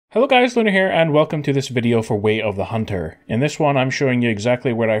Hello guys, Luna here, and welcome to this video for Way of the Hunter. In this one, I'm showing you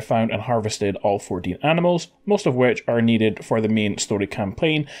exactly where I found and harvested all 14 animals, most of which are needed for the main story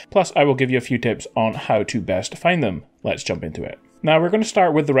campaign, plus I will give you a few tips on how to best find them. Let's jump into it. Now we're going to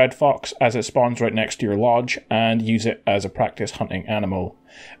start with the red fox as it spawns right next to your lodge and use it as a practice hunting animal.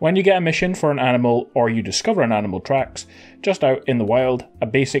 When you get a mission for an animal or you discover an animal tracks just out in the wild, a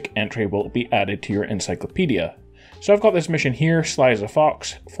basic entry will be added to your encyclopedia. So I've got this mission here, Sly as a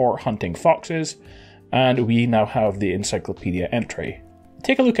Fox, for hunting foxes, and we now have the encyclopedia entry.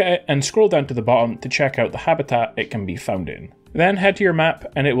 Take a look at it and scroll down to the bottom to check out the habitat it can be found in. Then head to your map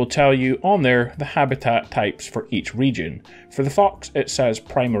and it will tell you on there the habitat types for each region. For the fox it says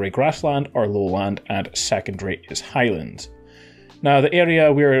primary grassland or lowland and secondary is highlands. Now the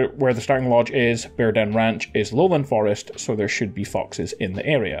area where the starting lodge is, Bear Den Ranch, is lowland forest, so there should be foxes in the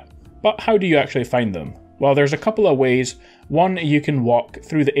area. But how do you actually find them? Well, there's a couple of ways. One, you can walk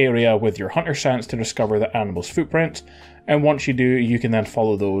through the area with your hunter sense to discover the animal's footprints, and once you do, you can then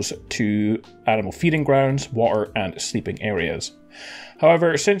follow those to animal feeding grounds, water, and sleeping areas.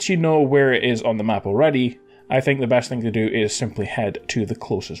 However, since you know where it is on the map already, I think the best thing to do is simply head to the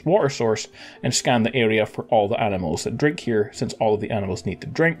closest water source and scan the area for all the animals that drink here. Since all of the animals need to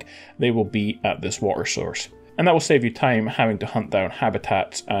drink, they will be at this water source. And that will save you time having to hunt down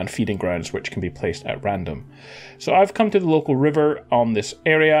habitats and feeding grounds which can be placed at random. So I've come to the local river on this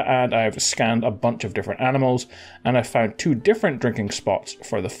area and I've scanned a bunch of different animals, and I've found 2 different drinking spots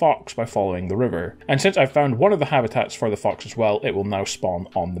for the fox by following the river. And since I've found one of the habitats for the fox as well, it will now spawn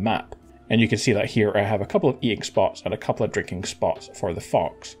on the map. And you can see that here I have a couple of eating spots and a couple of drinking spots for the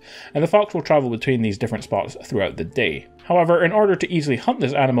fox. And the fox will travel between these different spots throughout the day. However, in order to easily hunt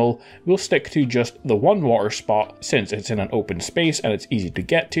this animal, we'll stick to just the one water spot since it's in an open space and it's easy to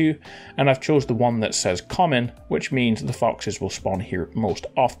get to. And I've chose the one that says common, which means the foxes will spawn here most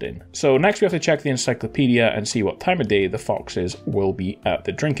often. So next we have to check the encyclopedia and see what time of day the foxes will be at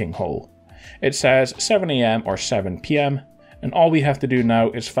the drinking hole. It says 7 AM or 7 PM. And all we have to do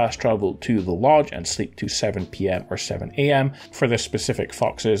now is fast travel to the lodge and sleep to 7 PM or 7 AM. For the specific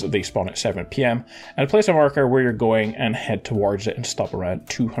foxes, they spawn at 7 PM. And place a marker where you're going and head towards it and stop around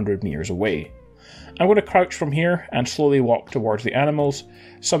 200 meters away. I'm going to crouch from here and slowly walk towards the animals.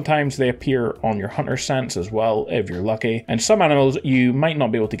 Sometimes they appear on your hunter sense as well, if you're lucky. And some animals you might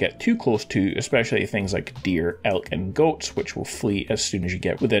not be able to get too close to, especially things like deer, elk, and goats, which will flee as soon as you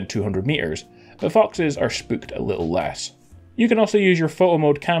get within 200 meters. But foxes are spooked a little less. You can also use your photo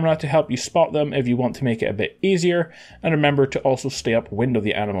mode camera to help you spot them if you want to make it a bit easier, and remember to also stay upwind of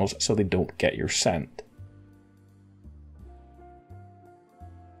the animals so they don't get your scent.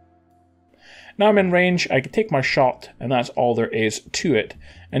 Now I'm in range, I can take my shot, and that's all there is to it.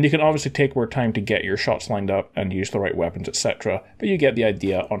 And you can obviously take more time to get your shots lined up and use the right weapons, etc. But you get the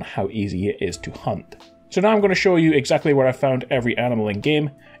idea on how easy it is to hunt. So now I'm going to show you exactly where I found every animal in game.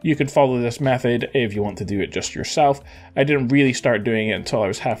 You can follow this method if you want to do it just yourself. I didn't really start doing it until I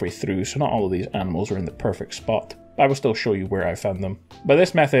was halfway through, so not all of these animals are in the perfect spot. I will still show you where I found them. But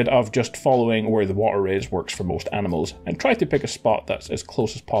this method of just following where the water is works for most animals, and try to pick a spot that's as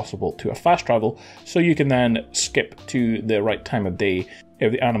close as possible to a fast travel, so you can then skip to the right time of day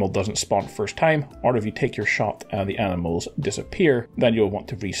if the animal doesn't spawn first time, or if you take your shot and the animals disappear, then you'll want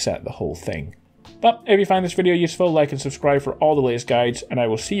to reset the whole thing. But if you find this video useful, like and subscribe for all the latest guides, and I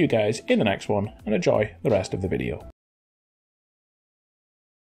will see you guys in the next one, and enjoy the rest of the video.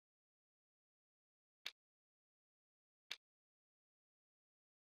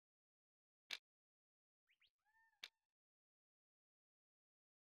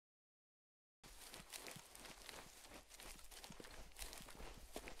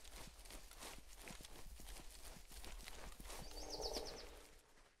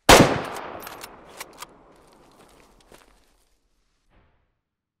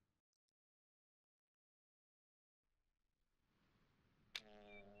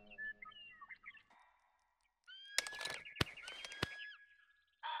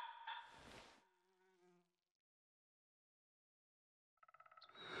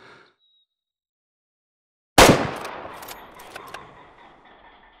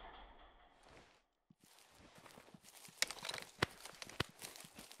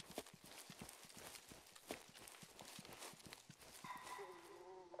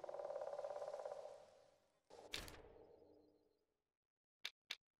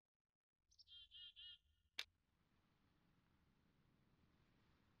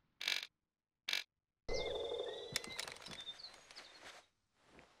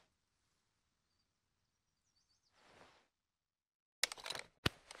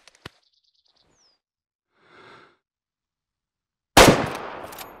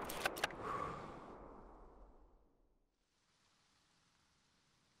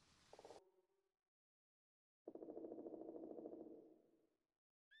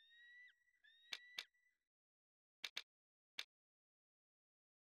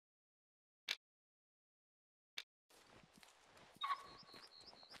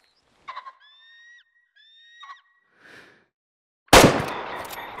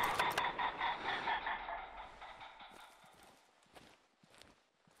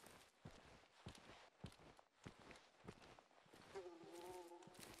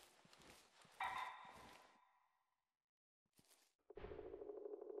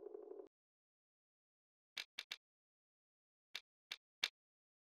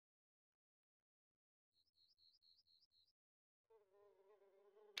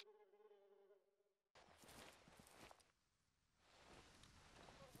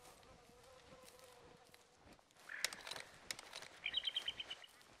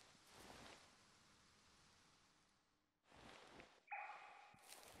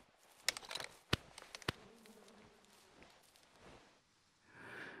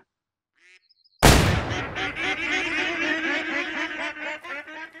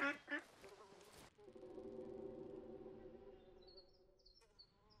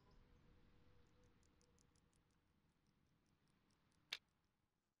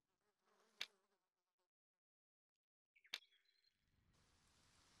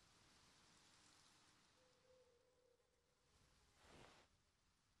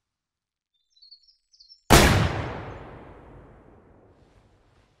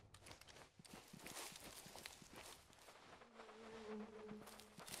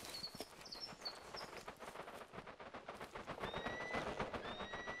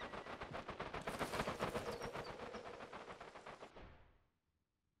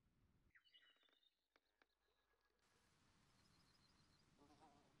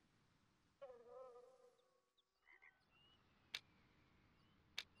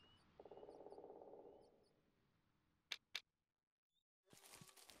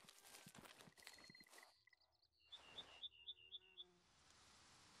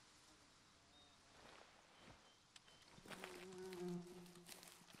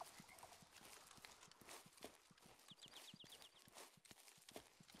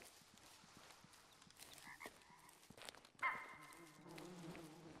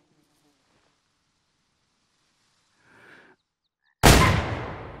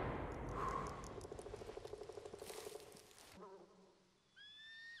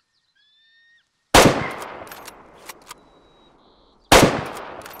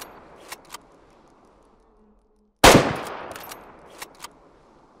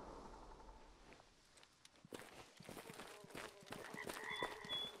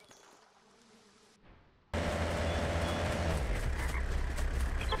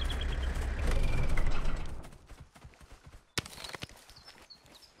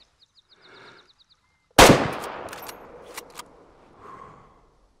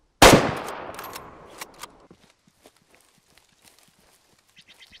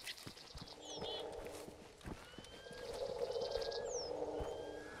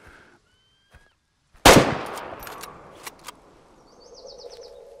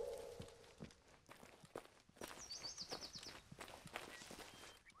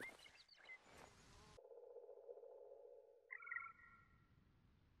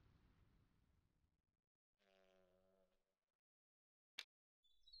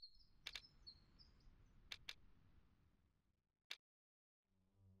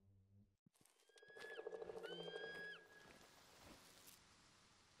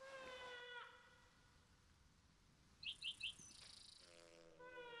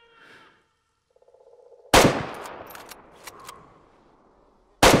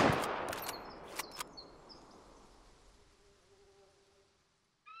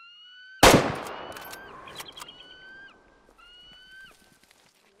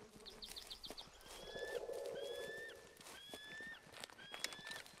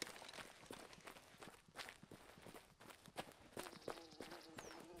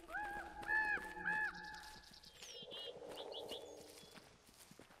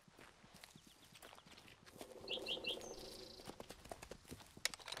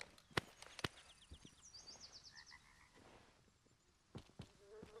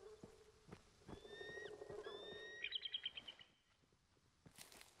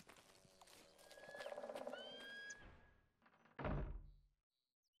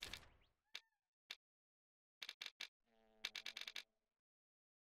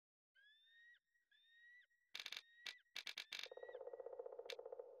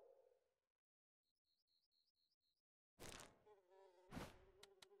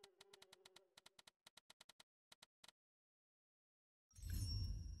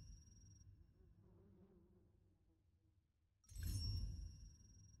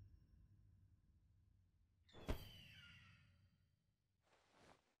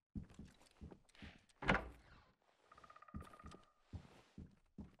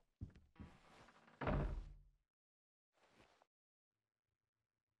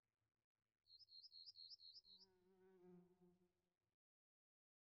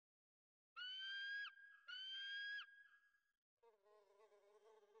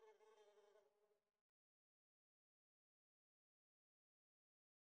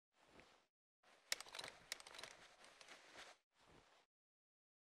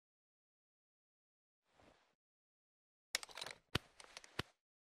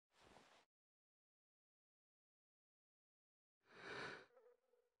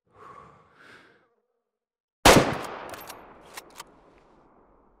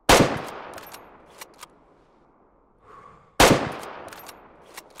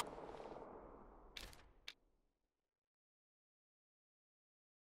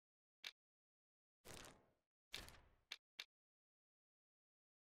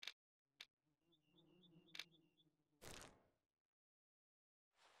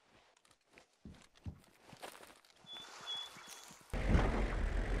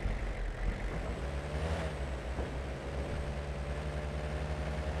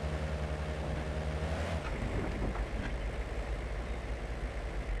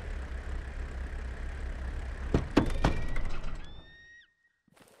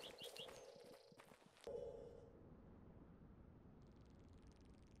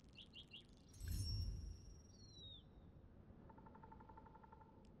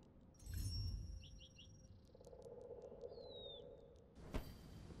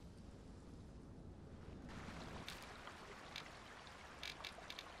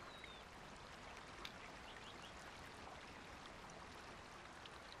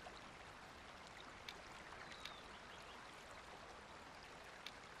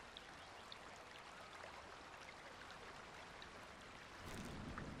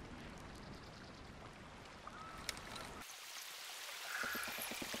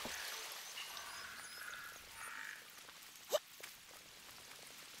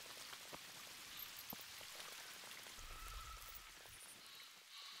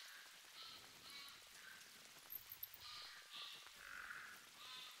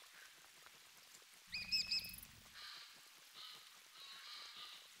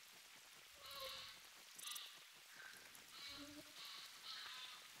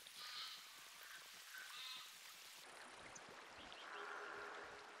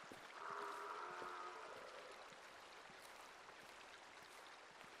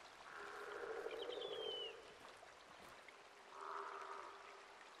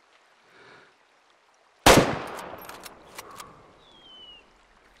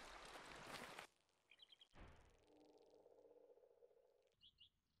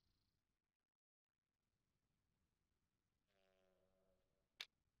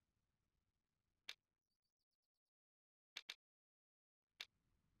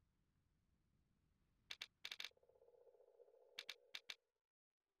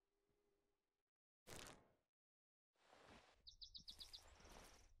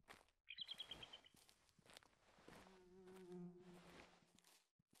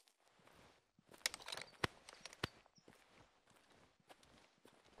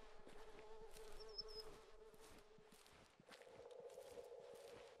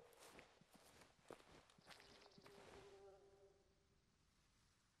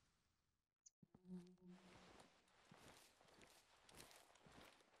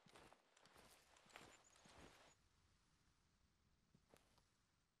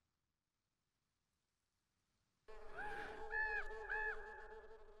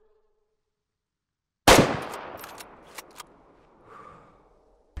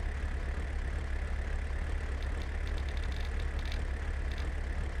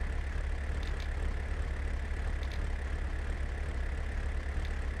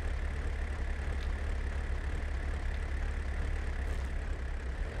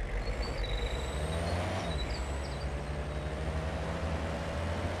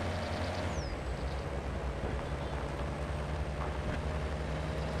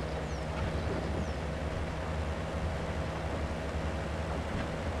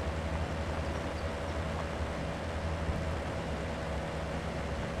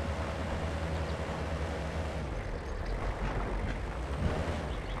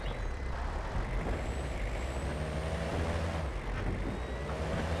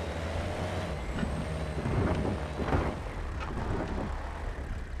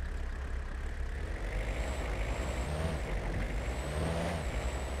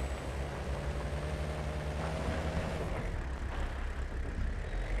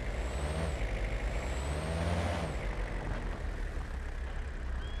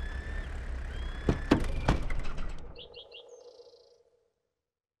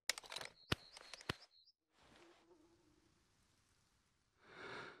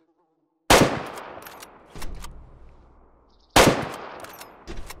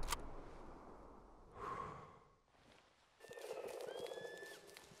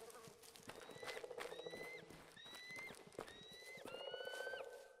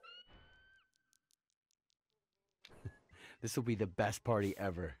 This will be the best party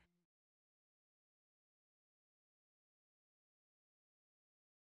ever.